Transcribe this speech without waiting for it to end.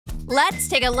Let's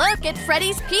take a look at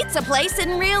Freddy's pizza place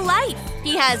in real life.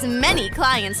 He has many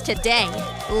clients today.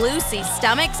 Lucy's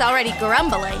stomach's already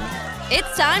grumbling.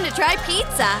 It's time to try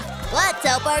pizza. Let's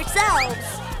help ourselves.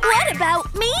 What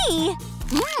about me?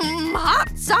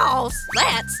 Hot sauce.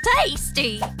 That's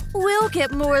tasty. We'll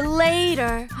get more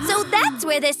later. So that's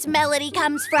where this melody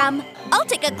comes from. I'll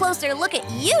take a closer look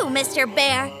at you, Mr.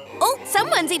 Bear. Oh,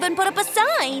 someone's even put up a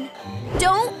sign.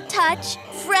 Don't touch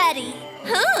Freddy.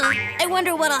 I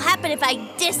wonder what'll happen if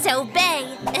I disobey.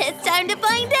 It's time to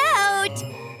find out.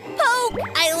 Poke,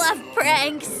 I love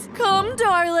pranks. Come,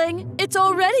 darling. It's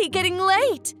already getting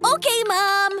late. Okay,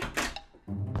 Mom.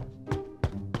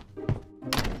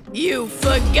 You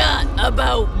forgot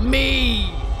about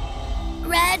me.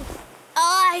 Red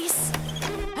eyes.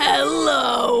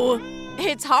 Hello.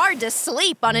 It's hard to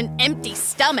sleep on an empty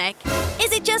stomach.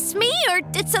 Is it just me, or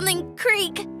did something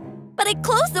creak? But I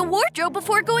closed the wardrobe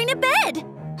before going to bed.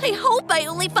 I hope I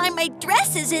only find my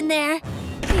dresses in there.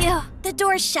 Phew, the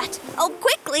door's shut. I'll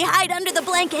quickly hide under the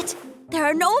blanket. There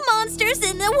are no monsters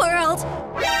in the world.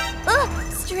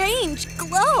 Ugh, strange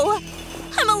glow.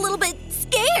 I'm a little bit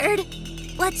scared.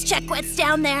 Let's check what's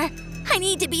down there. I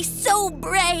need to be so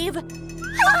brave.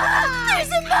 Ah, there's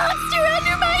a monster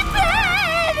under my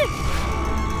bed!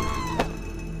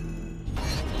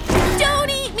 Don't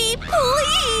eat me,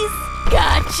 please!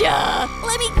 Gotcha!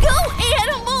 Let me go,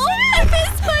 animal! I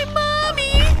miss my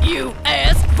mommy! You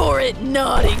asked for it,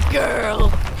 naughty girl!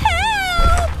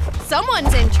 Help!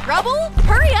 Someone's in trouble?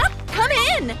 Hurry up! Come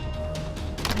in!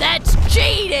 That's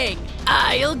cheating!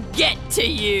 I'll get to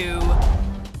you!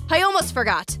 I almost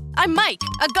forgot. I'm Mike,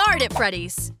 a guard at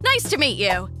Freddy's. Nice to meet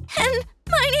you. And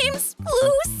my name's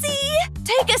Lucy.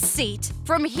 Take a seat.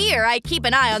 From here, I keep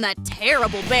an eye on that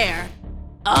terrible bear.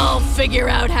 I'll figure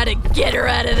out how to get her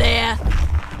out of there.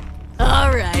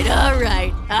 All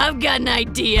right. I've got an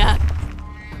idea.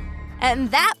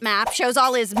 And that map shows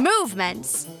all his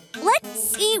movements. Let's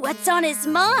see what's on his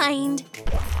mind.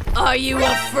 Are you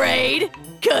afraid?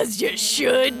 'Cause you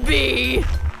should be.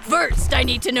 First, I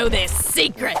need to know their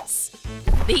secrets.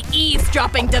 The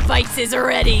eavesdropping device is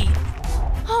ready.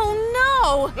 Oh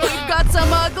no! We've got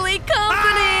some ugly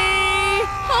company!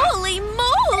 Holy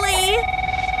moly!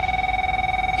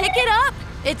 Pick it up!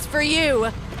 It's for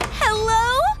you.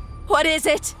 Hello? What is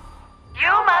it?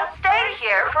 You must stay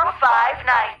here for 5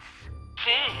 nights.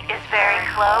 Key is very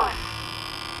close.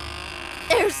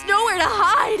 There's nowhere to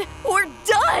hide! We're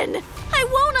done! I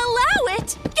won't allow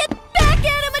it! Get back,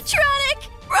 animatronic!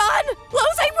 Run!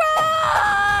 Lucy,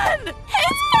 run!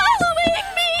 It's following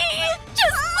me!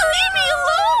 Just leave me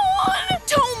alone!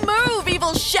 Don't move,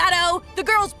 evil shadow! The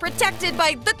girl's protected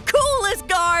by the coolest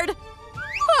guard!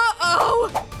 Uh-oh!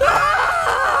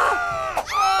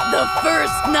 The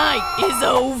first night is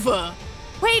over.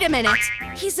 Wait a minute.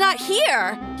 He's not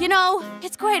here. You know,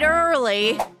 it's quite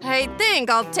early. I think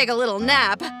I'll take a little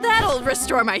nap. That'll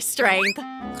restore my strength.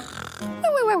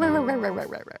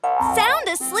 Sound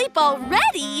asleep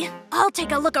already? I'll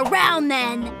take a look around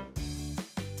then.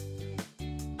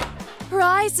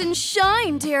 Rise and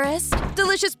shine, dearest.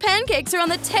 Delicious pancakes are on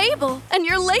the table, and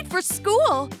you're late for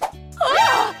school.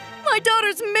 Ah! My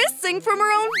daughter's missing from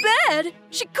her own bed.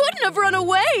 She couldn't have run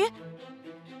away.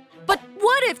 But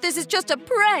what if this is just a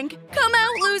prank? Come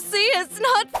out, Lucy. It's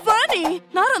not funny.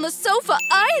 Not on the sofa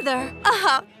either.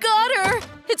 Aha, got her.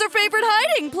 It's her favorite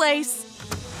hiding place.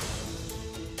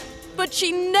 But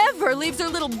she never leaves her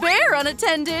little bear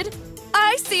unattended.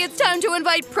 I see it's time to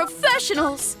invite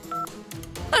professionals.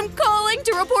 I'm calling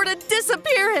to report a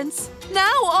disappearance.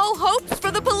 Now all hope's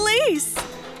for the police.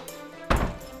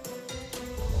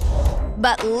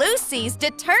 But Lucy's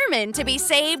determined to be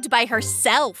saved by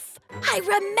herself. I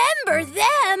remember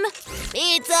them!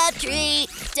 Pizza treat,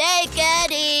 take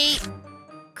and eat.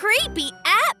 Creepy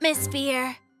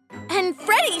atmosphere. And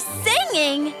Freddy's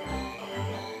singing.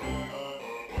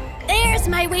 There's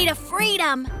my way to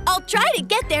freedom. I'll try to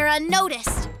get there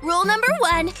unnoticed. Rule number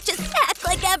 1, just act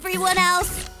like everyone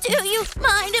else. Do you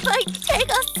mind if I take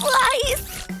a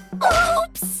slice?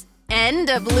 Oops! End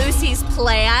of Lucy's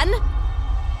plan?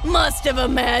 Must have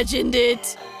imagined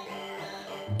it.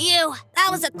 Ew, that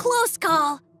was a close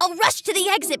call. I'll rush to the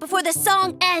exit before the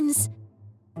song ends.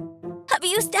 A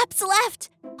few steps left.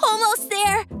 Almost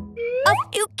there.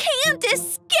 You can't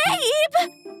escape!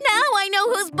 Now I know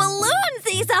whose balloons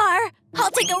these are.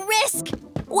 I'll take a risk.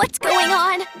 What's going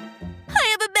on? I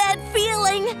have a bad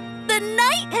feeling. The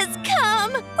night has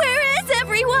come. Where is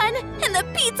everyone? And the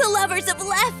pizza lovers have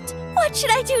left. What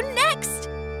should I do next?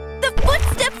 The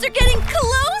footsteps are getting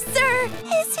closer.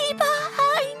 Is he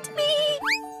behind me?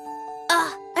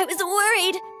 I was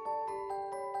worried.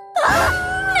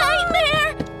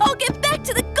 Nightmare! I'll get back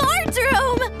to the guard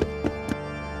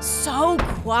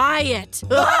quiet.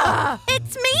 Ugh.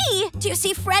 It's me! Do you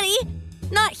see Freddy?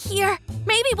 Not here.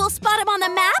 Maybe we'll spot him on the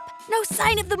map? No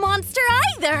sign of the monster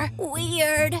either.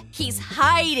 Weird. He's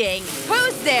hiding.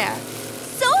 Who's there?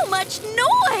 So much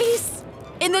noise!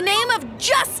 In the name of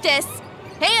justice!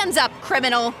 Hands up,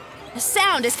 criminal! The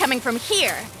sound is coming from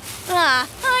here.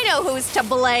 I know who's to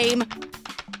blame.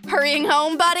 Hurrying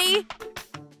home, buddy?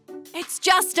 It's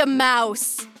just a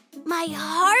mouse. My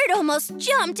heart almost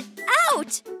jumped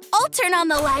out. I'll turn on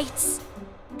the lights.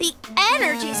 The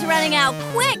energy's running out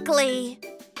quickly.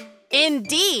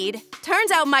 Indeed.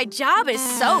 Turns out my job is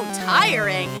so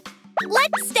tiring.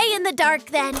 Let's stay in the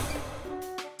dark then.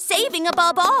 Saving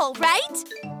above all, right?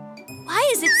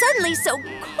 Why is it suddenly so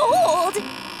cold?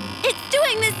 It's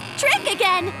doing this trick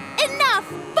again. Enough!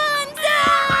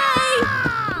 Banzai!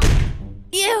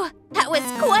 Ew, that was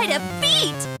quite a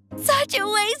feat. Such a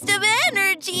waste of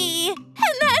energy.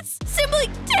 And that's simply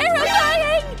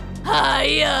terrifying.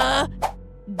 Hiya!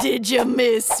 Did you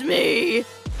miss me?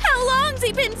 How long's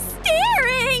he been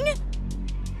staring?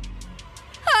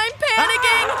 I'm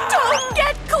panicking! Don't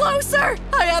get closer!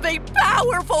 I have a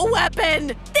powerful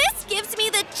weapon! This gives me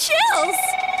the chills.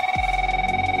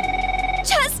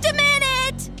 Just a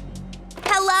minute.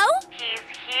 Hello? He's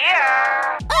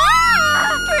here.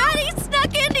 Ah! Freddy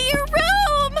snuck into your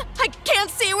room! I can't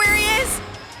see where he is!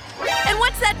 And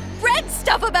what's that red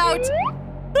stuff about?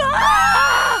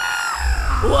 Ah!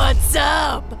 What's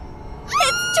up?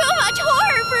 It's too much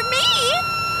horror for me!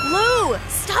 Lou,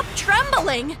 stop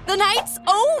trembling! The night's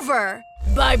over!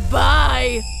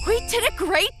 Bye-bye! We did a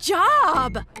great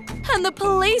job! And the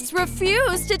police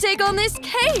refused to take on this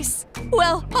case!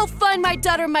 Well, I'll find my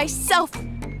daughter myself.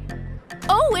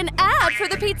 Oh, an ad for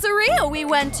the pizzeria we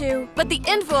went to. But the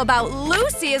info about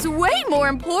Lucy is way more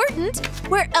important.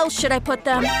 Where else should I put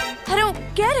them? I don't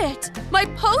get it. My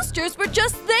posters were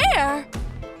just there.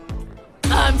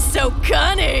 I'm so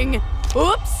cunning.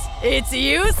 Oops, it's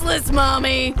useless,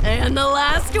 Mommy. And the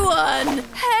last one.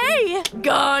 Hey!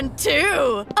 Gone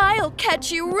too. I'll catch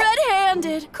you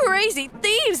red-handed. Crazy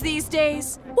thieves these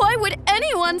days. Why would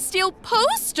anyone steal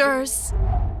posters?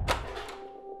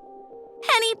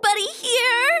 Anybody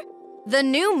here? The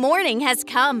new morning has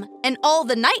come, and all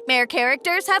the nightmare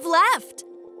characters have left.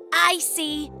 I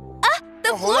see.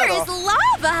 The floor is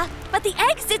lava, but the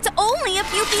exit's only a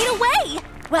few feet away.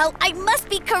 Well, I must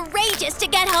be courageous to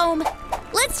get home.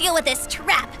 Let's deal with this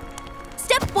trap.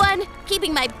 Step 1,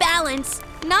 keeping my balance.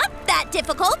 Not that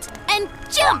difficult. And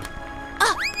jump!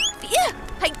 Phew,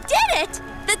 I did it!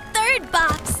 The third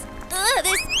box. Ugh,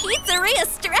 this pizzeria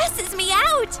stresses me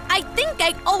out. I think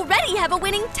I already have a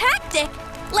winning tactic.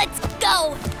 Let's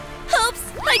go. Oops,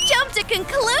 I jumped to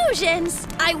conclusions.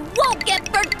 I won't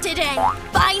get burnt today.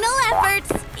 Final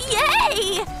efforts.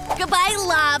 Yay! Goodbye,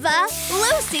 lava.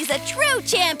 Lucy's a true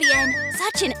champion.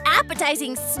 Such an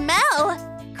appetizing smell.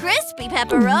 Crispy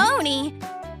pepperoni.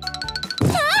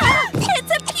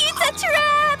 It's a pizza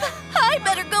trap. I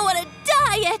better go on a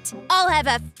diet. I'll have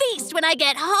a feast when I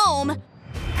get home.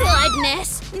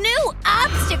 Goodness, new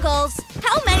obstacles.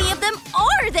 How many of them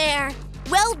are there?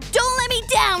 Well, don't let me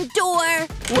down,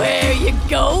 door. Where you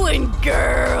going,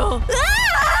 girl?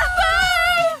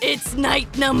 Bye! It's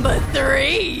night number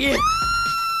 3.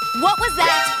 What was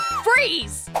that?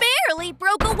 Freeze! Barely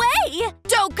broke away.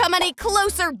 Don't come any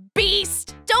closer,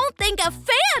 beast! Don't think a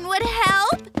fan would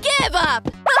help. Give up!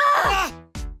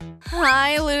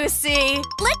 Hi, Lucy.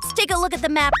 Let's take a look at the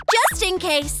map just in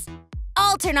case.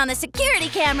 I'll turn on the security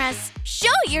cameras. Show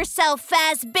yourself,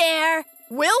 Fazbear.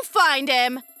 We'll find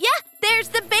him. Yeah, there's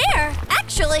the bear.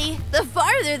 Actually, the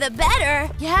farther the better.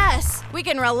 Yes, we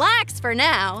can relax for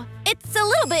now. It's a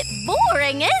little bit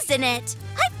boring, isn't it?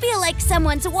 I feel like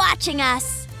someone's watching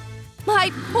us.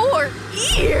 My poor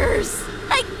ears.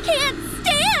 I can't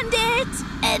stand it.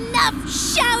 Enough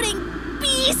shouting,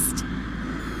 beast.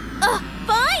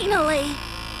 Finally.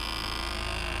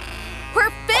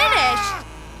 We're finished.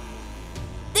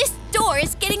 This door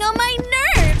is getting on my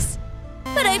nerves.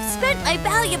 But I've spent my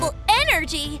valuable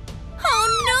energy. Oh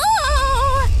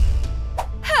no!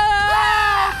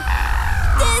 Help!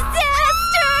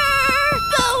 Disaster!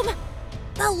 Boom!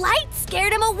 The light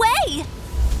scared him away.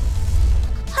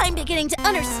 I'm beginning to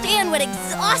understand what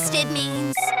exhausted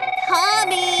means.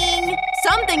 Coming!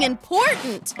 Something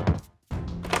important.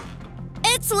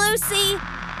 It's Lucy.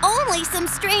 Only some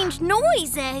strange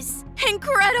noises.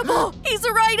 Incredible! He's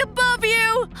right above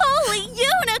you! Holy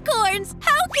unicorns!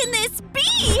 How can this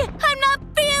be? I'm not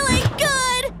feeling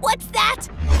good! What's that?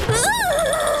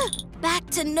 Ugh! Back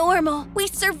to normal. We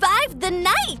survived the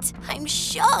night. I'm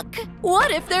shook.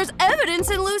 What if there's evidence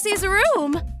in Lucy's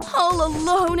room? All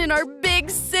alone in our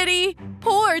big city? city.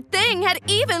 Poor thing had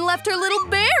even left her little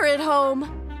bear at home.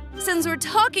 Since we're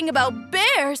talking about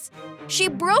bears, she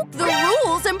broke the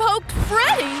rules and poked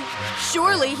Freddy.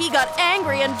 Surely he got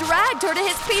angry and dragged her to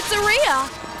his pizzeria.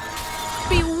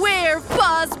 Beware,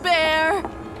 Fazbear!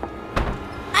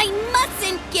 I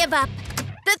mustn't give up.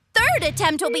 The third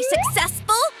attempt will be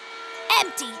successful.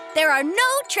 Empty. There are no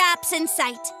traps in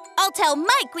sight. I'll tell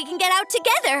Mike we can get out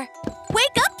together.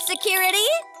 Wake up, security!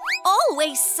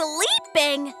 Always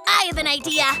sleeping. I have an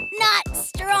idea. Not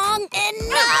strong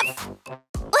enough.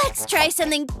 Let's try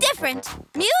something different.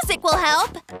 Music will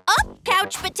help. Up,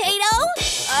 couch potato.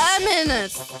 I'm in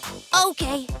it.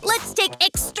 Okay, let's take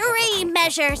extreme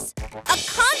measures. A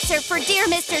concert for dear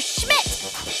Mr. Schmidt.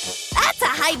 That's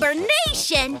a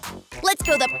hibernation. Let's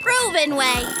go the proven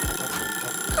way.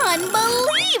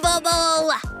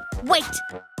 Unbelievable! Wait,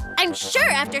 I'm sure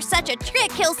after such a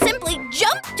trick, he'll simply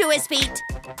jump to his feet.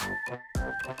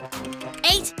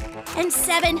 8 and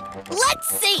 7, let's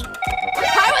see.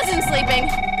 I wasn't sleeping.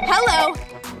 Hello.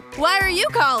 Why are you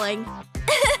calling?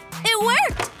 It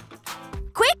worked.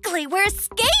 Quickly, we're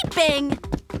escaping.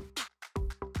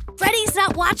 Freddy's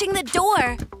not watching the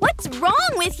door. What's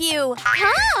wrong with you?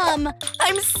 Come.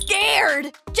 I'm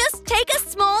scared. Just take a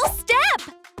small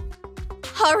step.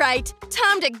 All right,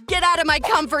 time to get out of my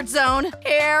comfort zone.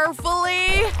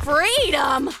 Carefully.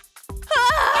 Freedom.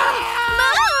 Ah!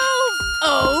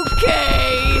 Move!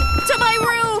 Okay. To my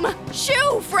room.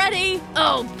 Shoo, Freddy.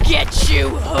 I'll get you,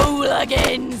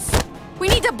 hooligans! We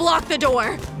need to block the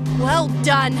door. Well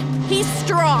done. He's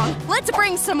strong. Let's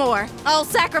bring some more. I'll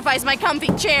sacrifice my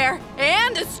comfy chair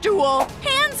and a stool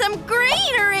and some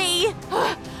greenery.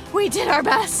 We did our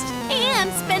best.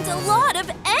 And spent a lot of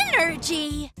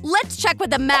energy. Let's check what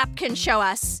the map can show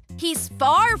us. He's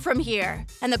far from here,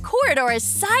 and the corridor is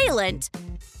silent.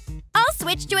 I'll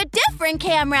switch to a different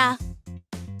camera.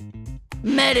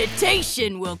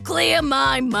 Meditation will clear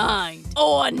my mind.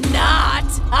 Or not.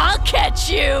 I'll catch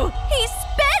you. He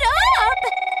sped up!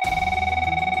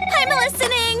 I'm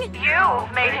listening.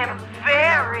 You've made him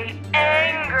very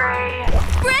angry.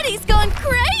 Freddy's gone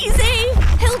crazy!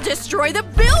 He'll destroy the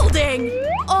building!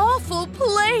 Awful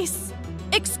place!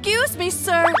 Excuse me,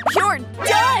 sir. You're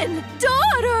done!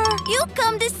 Daughter! You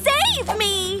come to save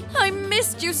me! I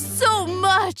missed you so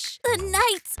much! The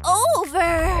night's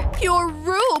over! Your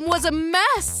room was a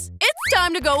mess! It's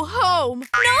time to go home!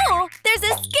 No! There's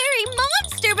a scary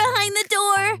monster behind the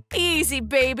door! Easy,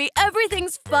 baby.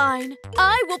 Everything's fine.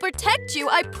 I will protect you,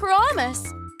 I promise.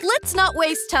 Let's not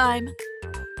waste time.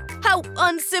 How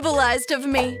uncivilized of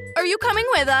me. Are you coming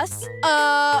with us?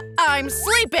 I'm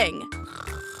sleeping.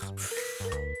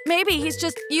 Maybe he's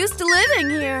just used to living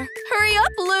here. Hurry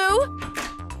up, Lou.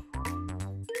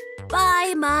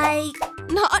 Bye, Mike.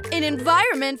 Not an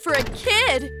environment for a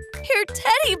kid. Your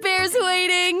teddy bear's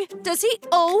waiting. Does he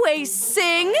always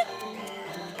sing?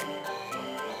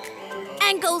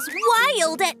 And goes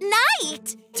wild at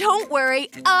night. Don't worry,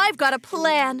 I've got a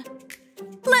plan.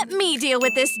 Let me deal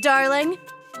with this, darling.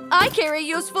 I carry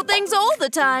useful things all the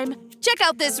time. Check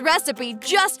out this recipe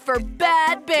just for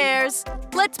bad bears.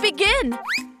 Let's begin.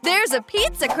 There's a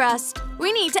pizza crust.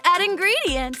 We need to add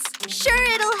ingredients. Sure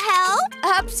it'll help?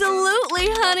 Absolutely,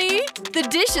 honey. The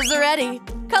dishes are ready.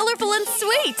 Colorful and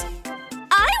sweet.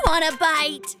 I want a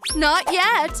bite. Not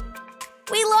yet.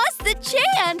 We lost the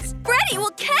chance. Freddy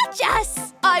will catch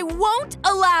us. I won't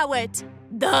allow it.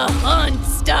 The hunt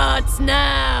starts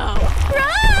now.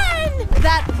 Run!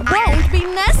 That won't be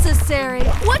necessary.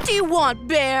 What do you want,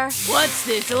 bear? What's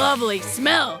this lovely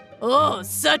smell? Oh,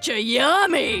 such a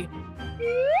yummy!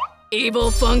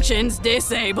 Evil functions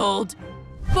disabled.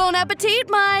 Bon appetit,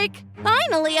 Mike.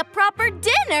 Finally, a proper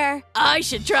dinner. I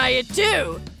should try it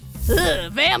too.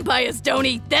 Ugh, vampires don't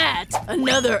eat that.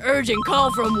 Another urgent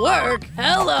call from work.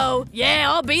 Hello.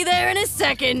 Yeah, I'll be there in a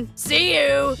second. See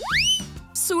you.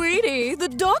 Sweetie, the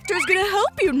doctor's gonna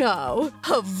help you now.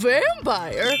 A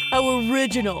vampire? How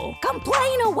original.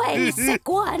 Complain away, sick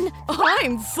one.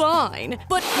 I'm fine,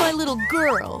 but my little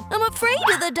girl. I'm afraid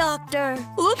of the doctor.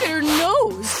 Look at her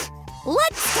nose.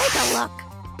 Let's take a look.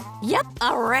 Yep,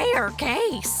 a rare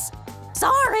case.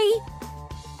 Sorry.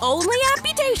 Only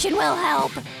amputation will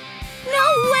help. No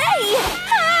way!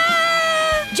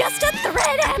 Ah! Just a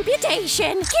thread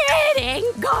amputation. Kidding.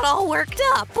 Got all worked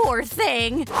up, poor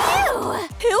thing. Ew.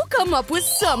 He'll come up with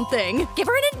something. Give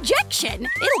her an injection.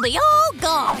 It'll be all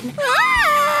gone.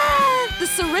 Ah! The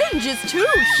syringe is too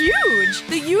huge.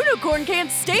 The unicorn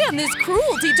can't stand this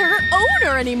cruelty to her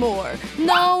owner anymore.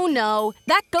 No.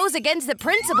 That goes against the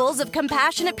principles of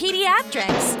compassionate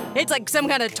pediatrics. It's like some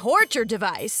kind of torture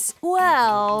device.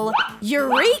 Well,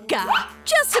 eureka!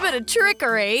 Just a bit of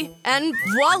trickery, and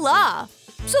voila!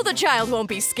 so the child won't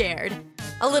be scared.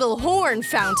 A little horn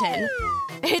fountain.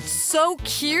 It's so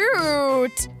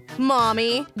cute!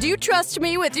 Mommy, do you trust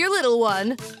me with your little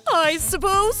one? I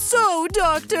suppose so,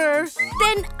 Doctor.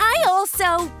 Then I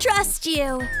also trust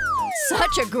you.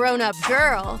 Such a grown-up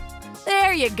girl.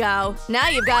 There you go. Now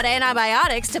you've got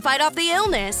antibiotics to fight off the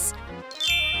illness.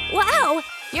 Wow,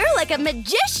 you're like a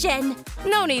magician.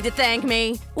 No need to thank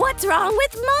me. What's wrong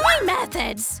with my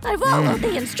methods? I followed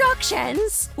the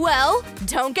instructions. Well,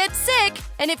 don't get sick.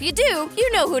 And if you do,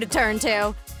 you know who to turn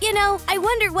to. You know, I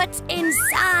wonder what's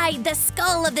inside the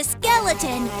skull of the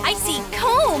skeleton. I see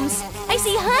combs. I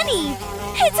see honey.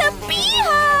 It's a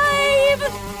beehive!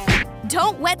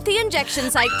 Don't wet the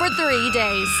injection site for 3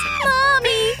 days.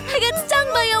 Mommy, I got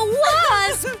stung by a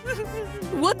wasp!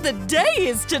 What the day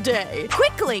is today?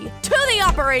 Quickly, to the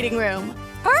operating room.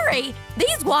 Hurry!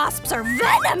 These wasps are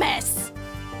venomous!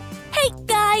 Hey,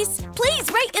 guys! Please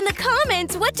write in the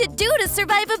comments what to do to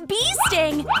survive a bee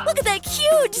sting! Look at that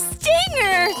huge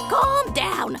stinger! Calm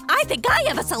down! I think I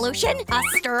have a solution! A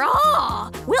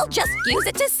straw! We'll just use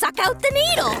it to suck out the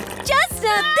needle! Just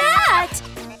not that!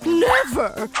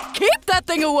 Never! Keep that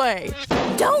thing away!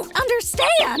 Don't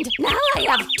understand! Now I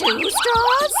have 2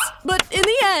 straws? But in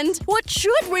the end, what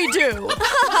should we do?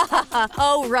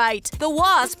 Oh, right. The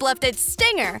wasp left its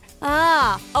stinger.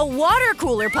 Ah, a water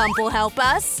cooler pump will help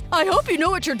us. I hope you know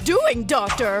what you're doing,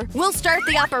 Doctor. We'll start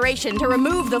the operation to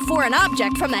remove the foreign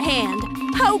object from the hand.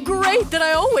 How great that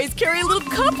I always carry a little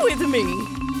cup with me.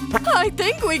 I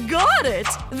think we got it.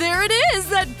 There it is,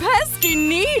 that pesky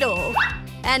needle.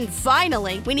 And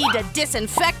finally, we need to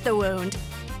disinfect the wound.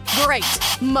 Great.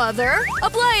 Mother,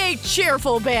 apply a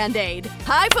cheerful Band-Aid.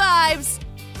 High fives!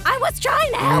 I was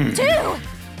trying to help, too!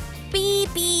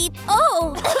 Beep, beep.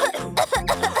 Oh!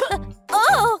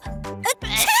 Oh!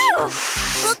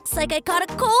 Achoo! Looks like I caught a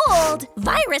cold.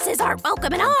 Viruses aren't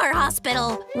welcome in our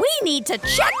hospital. We need to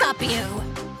check up you.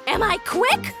 Am I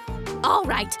quick? All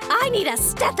right, I need a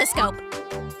stethoscope.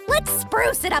 Let's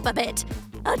spruce it up a bit.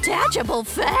 Attachable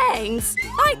fangs.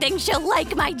 I think she'll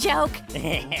like my joke.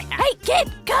 Hey,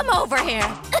 kid, come over here.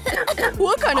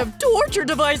 What kind of torture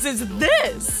device is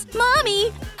this?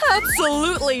 Mommy!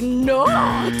 Absolutely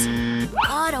not!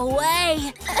 Got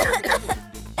away.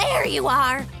 There you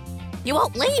are. You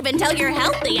won't leave until you're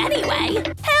healthy anyway.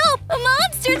 Help! A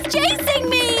monster's chasing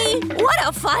me! What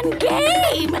a fun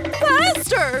game!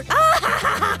 Faster!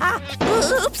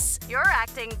 Oops! You're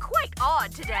acting quite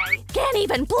odd today. Can't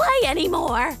even play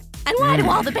anymore. And why do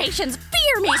all the patients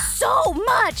fear me so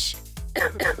much?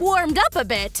 Warmed up a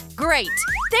bit. Great.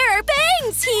 There are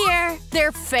bangs here.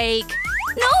 They're fake.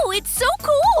 No, it's so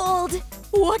cold.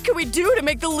 What can we do to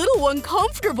make the little one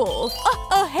comfortable?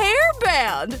 A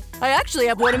hairband! I actually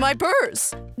have one in my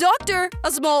purse. Doctor,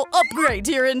 a small upgrade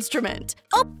to your instrument.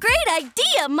 Oh, great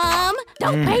idea, Mom.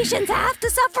 Don't patients have to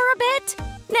suffer a bit?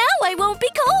 Now I won't be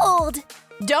cold.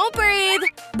 Don't breathe.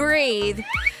 Breathe.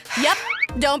 Yep.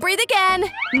 Don't breathe again.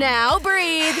 Now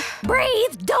breathe.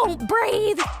 Breathe, don't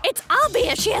breathe. It's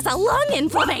obvious she has a lung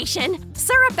inflammation.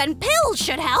 Syrup and pills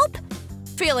should help.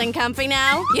 Feeling comfy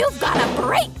now? You've got a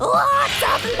break. Lots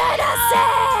of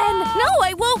medicine! No,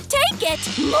 I won't take it!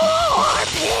 More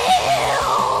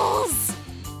pills!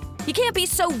 You can't be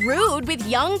so rude with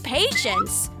young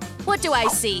patients. What do I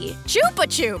see? Chupa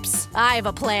Chups! I have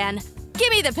a plan. Give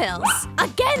me the pills.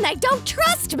 Again, I don't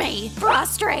trust me.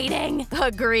 Frustrating.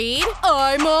 Agreed.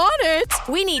 I'm on it.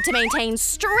 We need to maintain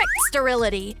strict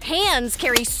sterility. Hands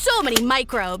carry so many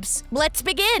microbes. Let's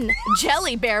begin.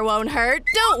 Jelly bear won't hurt.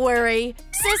 Don't worry.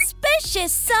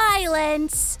 Suspicious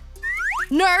silence.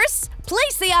 Nurse,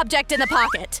 place the object in the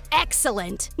pocket.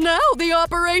 Excellent. Now the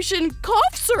Operation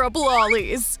Cough Syrup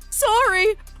Lollies.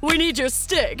 Sorry, we need your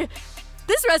stick.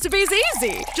 This recipe's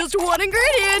easy. Just one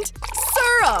ingredient.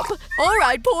 Syrup. All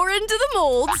right, pour into the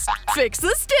molds. Fix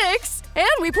the sticks. And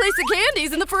we place the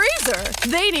candies in the freezer.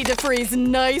 They need to freeze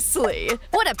nicely.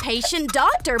 What a patient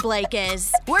doctor Blake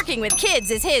is. Working with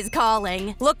kids is his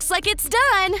calling. Looks like it's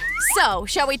done. So,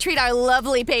 shall we treat our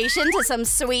lovely patient to some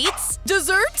sweets?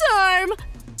 Dessert time!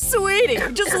 Sweetie,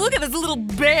 just look at this little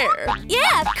bear.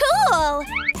 Yeah, cool.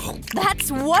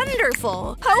 That's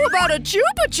wonderful. How about a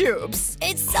Chupa Chups?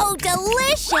 It's so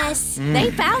delicious. They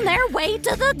found their way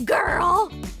to the girl.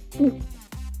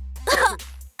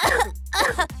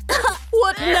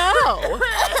 What now?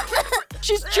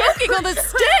 She's choking on the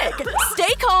stick.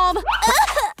 Stay calm.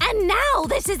 And now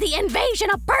this is the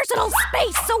invasion of personal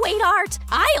space, sweetheart.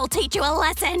 I'll teach you a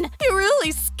lesson. You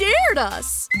really scared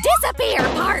us. Disappear,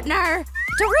 partner.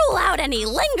 To rule out any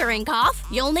lingering cough,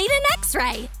 you'll need an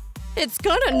X-ray. It's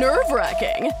kinda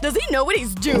nerve-wracking. Does he know what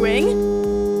he's doing?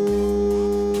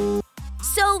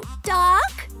 So,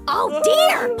 Doc, Oh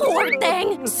dear, poor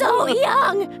thing! So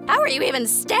young! How are you even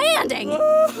standing?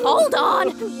 Hold on!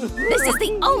 This is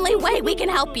the only way we can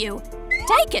help you!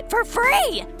 Take it for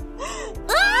free!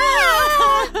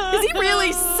 Ah! Is he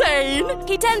really sane?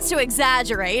 He tends to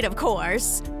exaggerate, of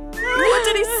course. What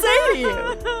did he say to you?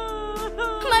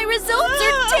 My results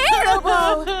are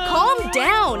terrible! Calm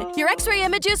down! Your x-ray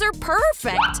images are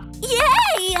perfect!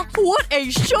 Yay! What a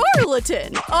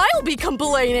charlatan! I'll be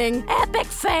complaining! Epic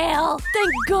fail!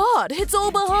 Thank God, it's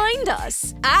all behind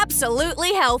us!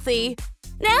 Absolutely healthy!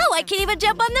 Now I can even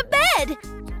jump on the bed!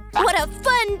 What a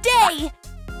fun day!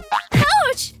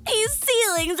 Ouch! These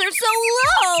ceilings are so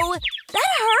low! That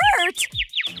hurt!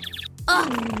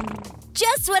 Ugh,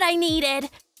 just what I needed!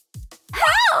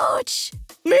 Ouch!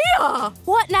 Mia!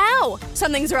 What now?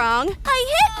 Something's wrong?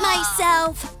 I hit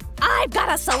myself! I've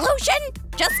got a solution!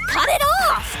 Just cut it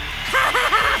off!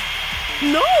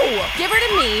 No! Give her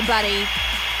to me, buddy.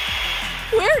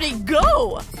 Where'd he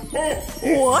go?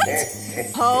 What?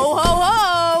 Ho, ho,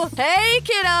 ho! Hey,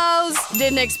 kiddos!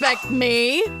 Didn't expect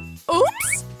me.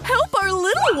 Oops! Help our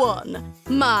little one!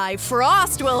 My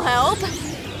frost will help.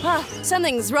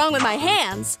 Something's wrong with my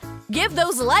hands. Give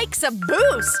those likes a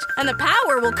boost, and the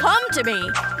power will come to me.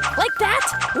 Like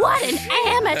that? What an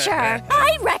amateur!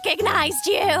 I recognized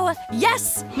you!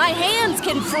 Yes, my hands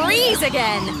can freeze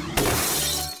again!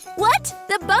 What?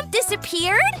 The bump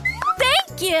disappeared?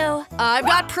 Thank you! I've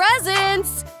got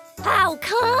presents! How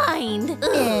kind!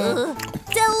 Ugh.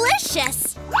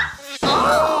 Delicious!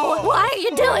 Oh! Why are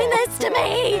you doing this to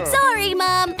me? Sorry,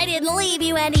 Mom. I didn't leave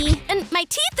you any. And my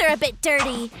teeth are a bit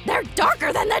dirty. They're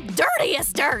darker than the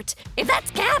dirtiest dirt. If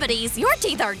that's cavities, your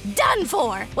teeth are done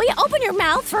for. Will you open your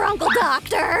mouth for Uncle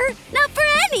Doctor? Not for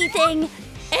anything.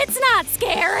 It's not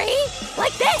scary.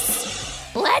 Like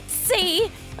this. Let's see.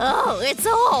 Oh, it's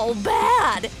all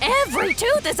bad. Every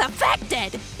tooth is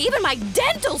affected. Even my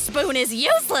dental spoon is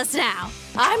useless now.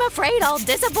 I'm afraid I'll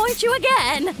disappoint you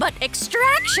again, but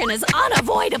extraction is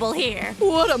unavoidable here.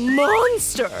 What a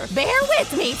monster. Bear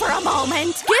with me for a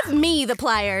moment. Give me the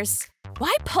pliers.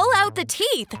 Why pull out the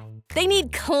teeth? They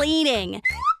need cleaning.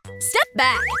 Step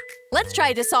back. Let's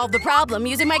try to solve the problem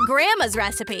using my grandma's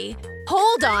recipe.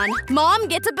 Hold on. Mom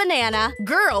gets a banana,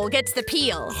 girl gets the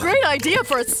peel. Great idea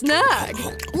for a snag.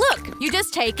 Look, you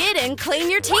just take it and clean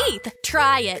your teeth.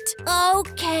 Try it.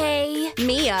 Okay.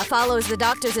 Mia follows the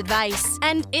doctor's advice,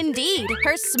 and indeed,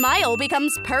 her smile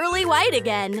becomes pearly white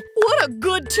again. What a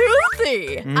good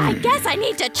toothy! I guess I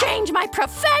need to change my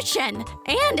profession.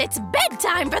 And it's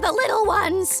bedtime for the little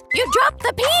ones. You dropped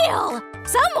the peel.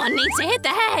 Someone needs to hit the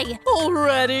hay.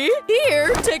 Already?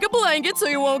 Here, take a blanket so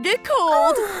you won't get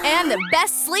cold. And the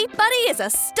best sleep buddy is a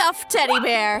stuffed teddy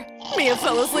bear. Mia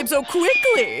fell asleep so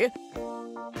quickly.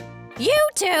 You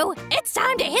two, it's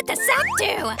time to hit the sack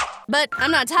too. But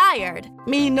I'm not tired.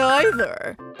 Me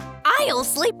neither. I'll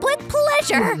sleep with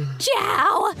pleasure.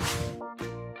 Ciao.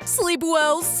 Sleep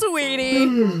well, sweetie.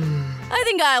 I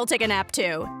think I'll take a nap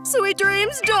too. Sweet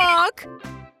dreams, Doc.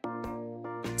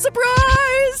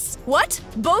 Surprise! What?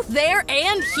 Both there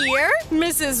and here?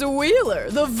 Mrs.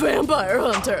 Wheeler, the vampire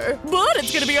hunter. But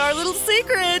it's gonna be our little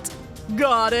secret.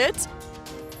 Got it?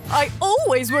 I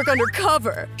always work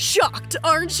undercover. Shocked,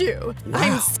 aren't you? Wow.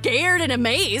 I'm scared and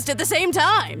amazed at the same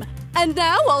time. And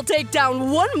now I'll take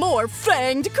down one more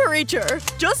fanged creature.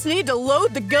 Just need to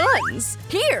load the guns.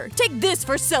 Here, take this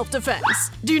for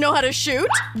self-defense. Do you know how to shoot?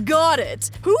 Got it.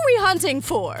 Who are we hunting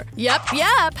for? Yep.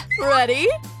 Ready?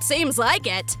 Seems like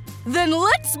it. Then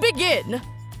let's begin.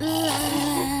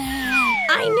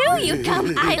 I knew you'd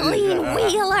come, Eileen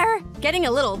Wheeler. Getting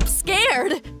a little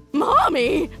scared.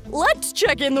 Mommy, let's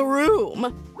check in the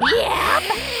room. Yep.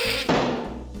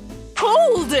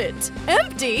 Hold it!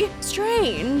 Empty?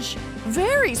 Strange.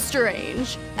 Very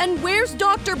strange. And where's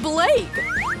Dr. Blake?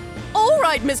 All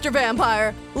right, Mr.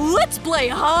 Vampire. Let's play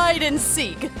hide and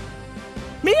seek.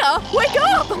 Mia, wake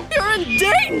up! You're in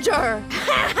danger!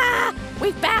 Ha ha!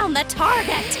 We found the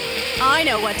target. I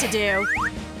know what to do.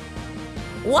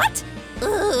 What?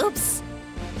 Oops.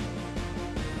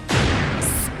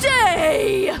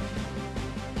 Stay!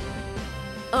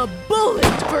 A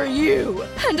bullet for you!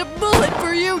 And a bullet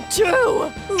for you,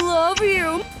 too! Love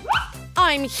you!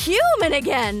 I'm human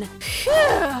again!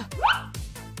 Phew.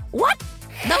 What?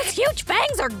 Those huge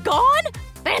fangs are gone?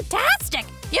 Fantastic!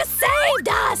 You saved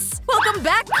us! Welcome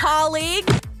back, colleague!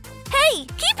 Hey,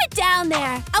 keep it down! down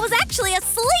there. I was actually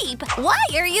asleep. Why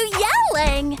are you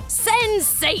yelling?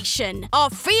 Sensation! A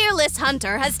fearless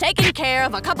hunter has taken care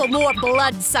of a couple more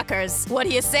bloodsuckers. What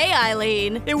do you say,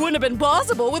 Eileen? It wouldn't have been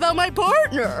possible without my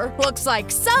partner. Looks like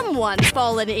someone's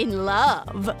fallen in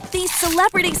love. These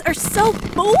celebrities are so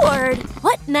bored.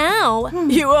 What now?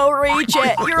 You won't reach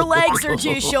it. Your legs are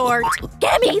too short.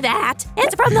 Give me that.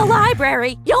 It's from the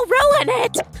library. You'll ruin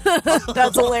it.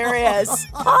 That's hilarious.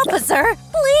 Officer,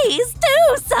 please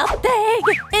do something.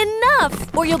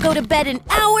 Enough, or you'll go to bed an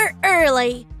hour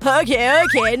early.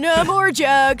 Okay, no more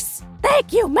jokes.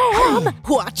 Thank you, ma'am.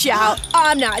 Watch out,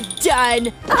 I'm not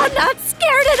done. I'm not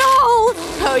scared at all.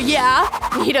 Oh yeah?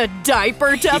 Need a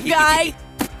diaper, tough guy?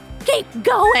 Keep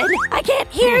going. I can't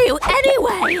hear you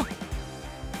anyway.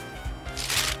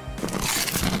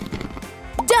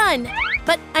 Done,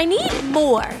 but I need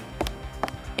more.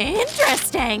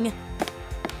 Interesting.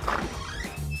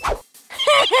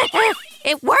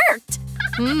 It worked.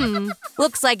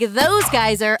 Looks like those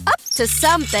guys are up to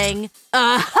something.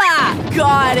 Aha!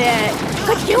 Got it!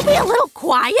 Could you be a little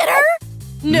quieter?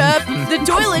 Nope, the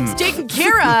toilet's taken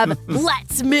care of.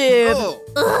 Let's move.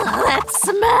 Ugh, that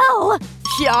smell.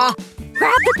 Yeah.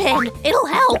 Grab the pin. It'll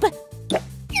help.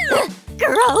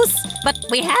 Gross. But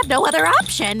we have no other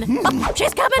option. Oh,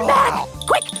 she's coming back.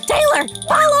 Quick, Taylor,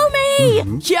 follow me.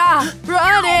 Yeah,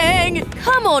 running!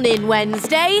 Come on in,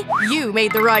 Wednesday. You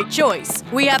made the right choice.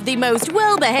 We have the most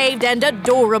well-behaved and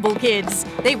adorable kids.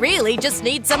 They really just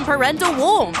need some parental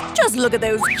warmth. Just look at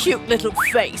those cute little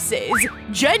faces.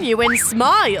 Genuine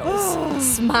smiles.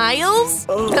 Smiles?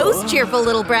 Those cheerful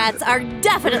little brats are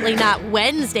definitely not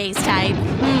Wednesday's type.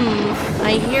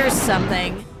 I hear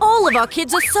something. All of our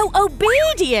kids are so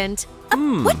obedient.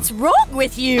 What's wrong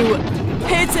with you?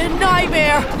 It's a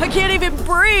nightmare. I can't even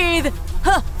breathe.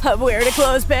 I'm wearing a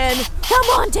clothespin. Come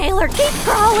on, Taylor, keep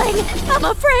crawling. I'm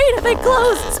afraid of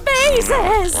enclosed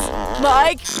spaces.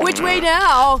 Mike, which way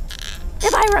now?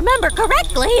 If I remember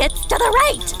correctly, it's to the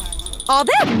right. Are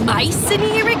there mice in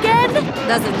here again?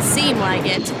 Doesn't seem like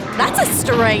it. That's a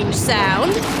strange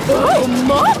sound. Oh,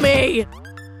 Mommy!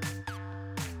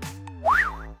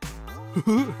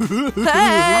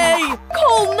 Hey!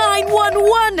 Call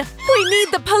 911! We need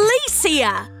the police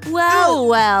here!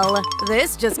 Well,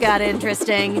 this just got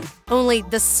interesting. Only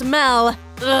the smell.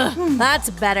 Ugh, that's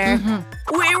better.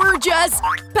 We were just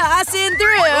passing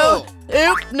through.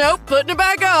 Oop, nope, putting it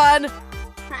back on.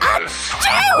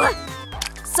 Achoo!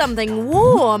 Something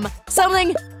warm.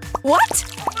 Something… What?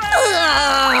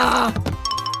 Ugh.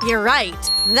 You're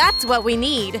right. That's what we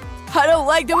need. I don't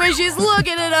like the way she's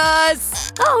looking at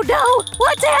us! Oh no!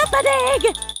 What's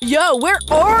happening? Yo, where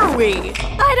are we?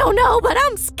 I don't know, but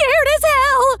I'm scared as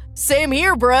hell! Same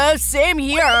here, bro. Same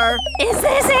here. Is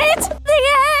this it? The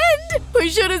end? We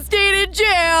should have stayed in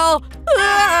jail!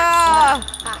 Ah!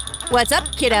 What's up,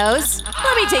 kiddos?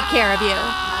 Let me take care of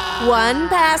you. 1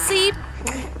 passy,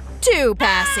 2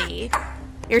 passy.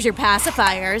 Here's your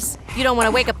pacifiers. You don't want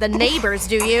to wake up the neighbors,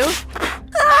 do you?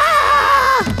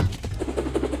 Ah!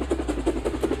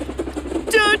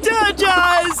 Don't touch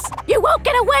us! You won't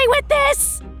get away with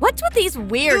this! What's with these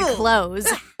weird clothes?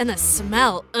 And the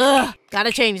smell, ugh.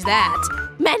 Gotta change that.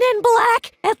 Men in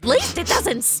black? At least it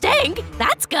doesn't stink.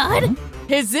 That's good.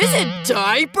 Is this a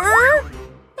diaper?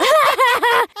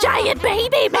 Giant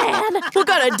baby man! What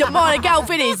kind of demonic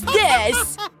outfit is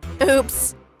this?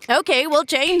 Oops. Okay, we'll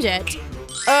change it.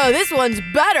 Oh, this one's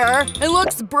better. It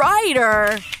looks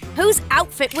brighter. Whose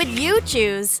outfit would you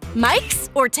choose? Mike's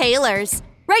or Taylor's?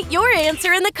 Write your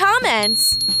answer in the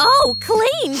comments. Oh,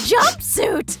 clean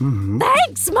jumpsuit!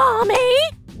 Thanks, Mommy!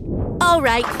 All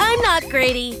right, I'm not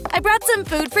Grady. I brought some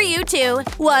food for you too.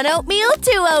 1 oatmeal,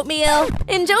 2 oatmeal.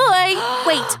 Enjoy!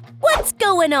 Wait, what's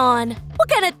going on? What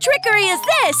kind of trickery is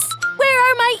this? Where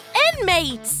are my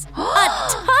inmates? A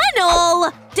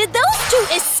tunnel! Did those 2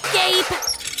 escape?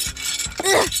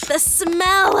 Ugh, the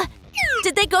smell.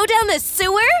 Did they go down the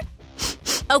sewer?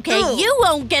 Okay, you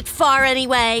won't get far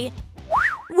anyway.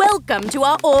 Welcome to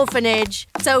our orphanage.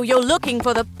 So you're looking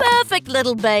for the perfect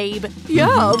little babe.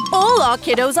 Yeah, all our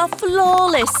kiddos are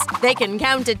flawless. They can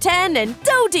count to 10 and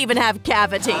don't even have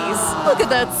cavities. Look at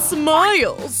that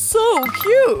smile. So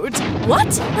cute. What?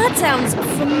 That sounds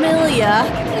familiar.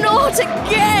 Not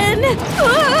again.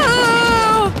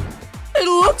 Ah! It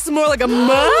looks more like a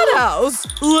madhouse.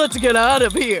 Let's get out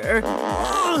of here.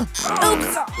 Oops,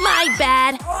 my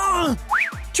bad.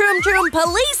 Troom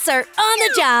police are on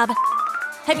the job.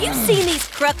 Have you seen these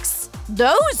crooks?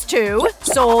 Those 2?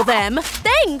 Saw them.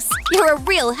 Thanks! You're a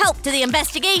real help to the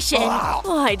investigation.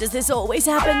 Why does this always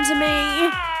happen to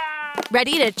me?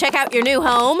 Ready to check out your new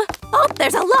home? Oh,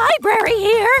 there's a library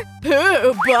here!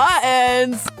 Ooh,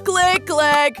 buttons! Click,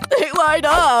 click! They light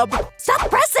up! Stop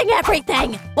pressing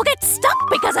everything! We'll get stuck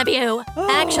because of you!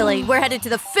 Actually, we're headed to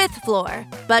the 5th floor.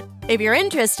 But if you're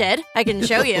interested, I can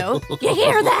show you. You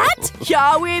hear that?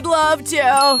 Yeah, we'd love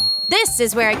to! This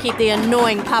is where I keep the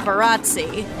annoying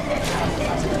paparazzi.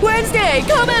 Wednesday,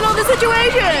 comment on the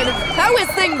situation! How is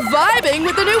thing vibing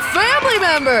with the new family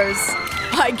members?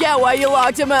 I get why you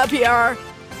locked him up here.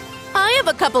 I have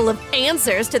a couple of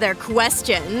answers to their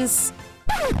questions.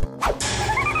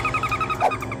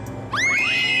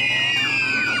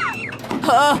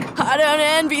 I don't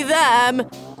envy them.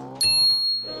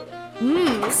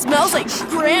 Smells like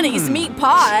Granny's meat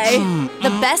pie. The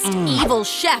best evil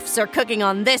chefs are cooking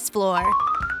on this floor.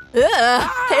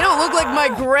 Ugh, they don't look like my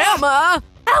grandma.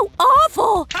 How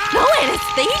awful! No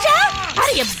anesthesia? How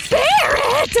do you bear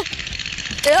it?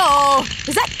 Ew,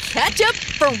 is that ketchup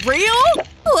for real?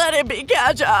 Let it be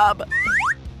ketchup.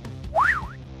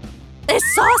 This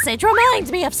sausage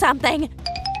reminds me of something.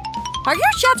 Are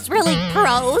your chefs really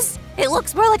pros? It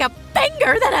looks more like a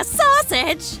finger than a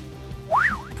sausage.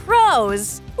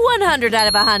 Pros. 100 out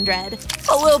of 100.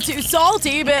 A little too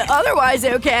salty, but otherwise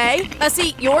okay. I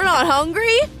see you're not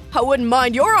hungry? I wouldn't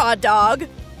mind your hot dog.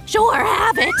 Sure,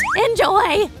 have it.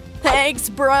 Enjoy. Thanks,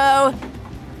 bro.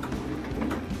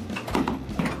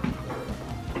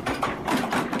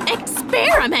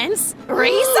 Experiments?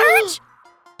 Research?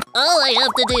 All I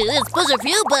have to do is push a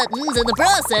few buttons and the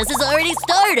process is already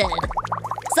started.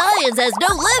 Science has no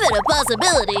limit of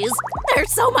possibilities.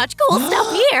 There's so much cool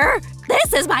stuff here.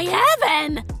 This is my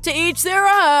heaven. To each their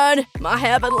own. My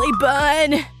heavenly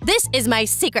bun. This is my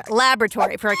secret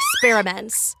laboratory for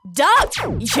experiments. Duck!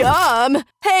 Yum!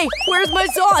 Hey, where's my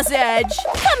sausage?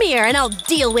 Come here and I'll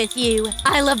deal with you.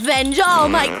 I'll avenge all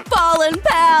my fallen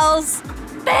pals.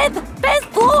 Fifth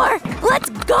floor! Let's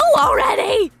go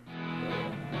already!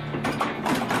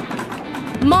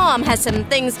 Mom has some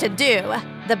things to do.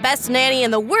 The best nanny in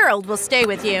the world will stay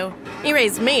with you. He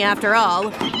raised me after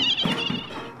all.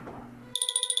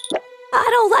 I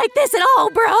don't like this at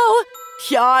all, bro!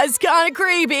 Yeah, it's kinda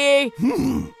creepy.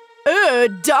 Ooh,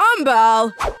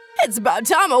 dumbbell. It's about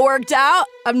time it worked out.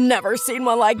 I've never seen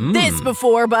one like this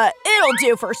before, but it'll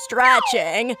do for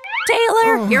stretching.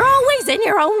 Taylor, you're always in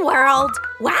your own world.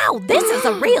 Wow, this is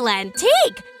a real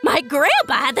antique. My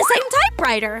grandpa had the same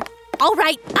typewriter. All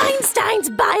right, Einstein's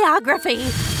biography.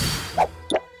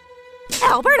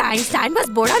 Albert Einstein was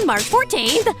born on March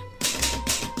 14th.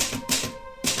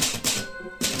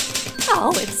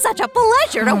 Oh, it's such a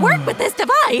pleasure to work with this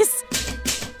device.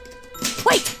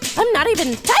 Wait, I'm not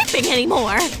even typing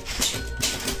anymore.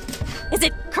 Is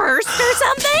it cursed or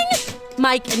something?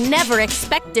 Mike never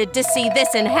expected to see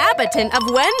this inhabitant of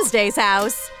Wednesday's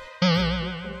house.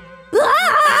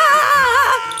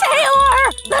 Ah!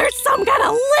 Taylor! There's some kind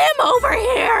of limb over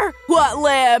here! What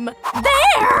limb?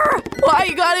 There! Why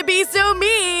you gotta be so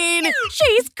mean?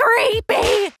 She's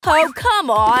creepy! Oh, come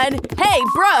on. Hey,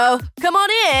 bro, come on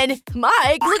in.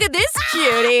 Mike, look at this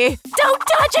cutie. Don't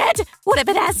touch it! What if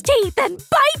it has teeth and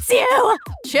bites you?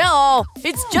 Chill.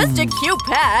 It's just a cute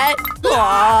pet.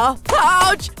 Aw,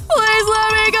 ouch. Please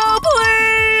let me go,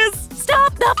 please.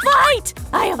 Stop the fight!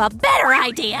 I have a better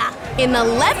idea. In the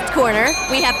left corner,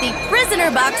 we have the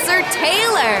prisoner boxer,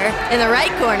 Taylor. In the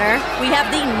right corner, we have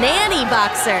the nanny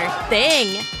boxer,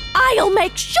 Thing. I'll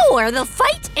make sure the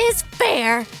fight is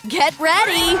fair. Get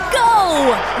ready,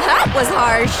 go! That was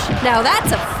harsh. Now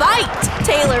that's a fight.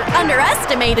 Taylor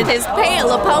underestimated his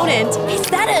pale opponent. Is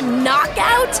that a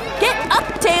knockout? Get up,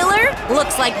 Taylor.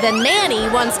 Looks like the nanny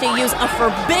wants to use a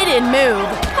forbidden move.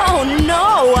 Oh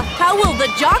no! How will the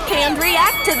jock hand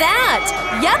react to that?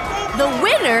 Yep, the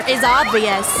winner is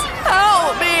obvious.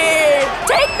 Help me!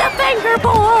 Take the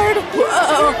fingerboard!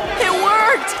 Whoa, it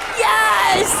worked!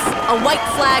 Yes! A white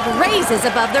flag raises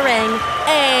above the ring.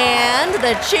 And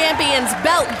the champion's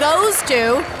belt goes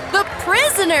to the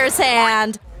prisoner's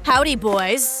hand. Howdy,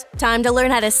 boys. Time to learn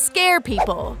how to scare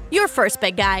people. You're first,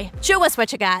 big guy. Show us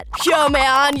what you got. Yo,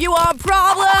 man, you want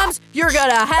problems? You're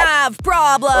gonna have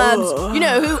problems. You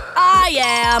know who I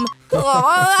am.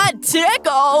 Oh, that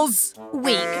tickles.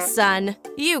 Weak, son.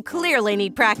 You clearly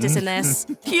need practice in this.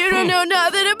 You don't know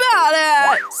nothing about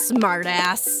it.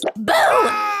 Smartass. Boo!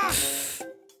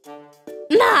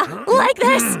 Nah, like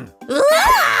this.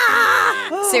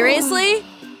 Seriously?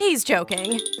 He's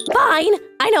joking. Fine,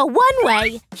 I know one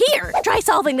way. Here, try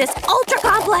solving this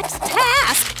ultra-complex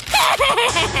task.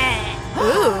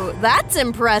 Ooh, that's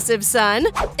impressive, son.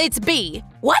 It's B.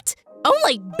 What?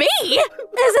 Only B?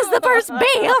 This is the first B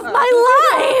of my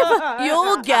life!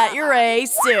 You'll get your A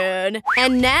soon.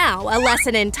 And now, a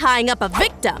lesson in tying up a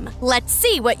victim. Let's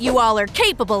see what you all are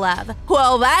capable of.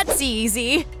 Well, that's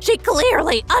easy. She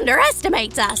clearly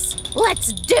underestimates us.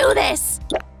 Let's do this!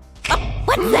 Oh,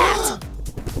 what's that?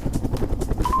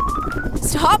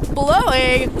 Stop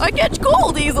blowing! I catch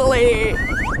cold easily!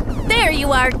 There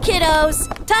you are, kiddos.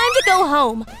 Time to go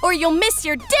home, or you'll miss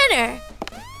your dinner.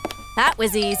 That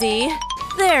was easy.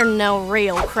 They're no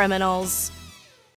real criminals.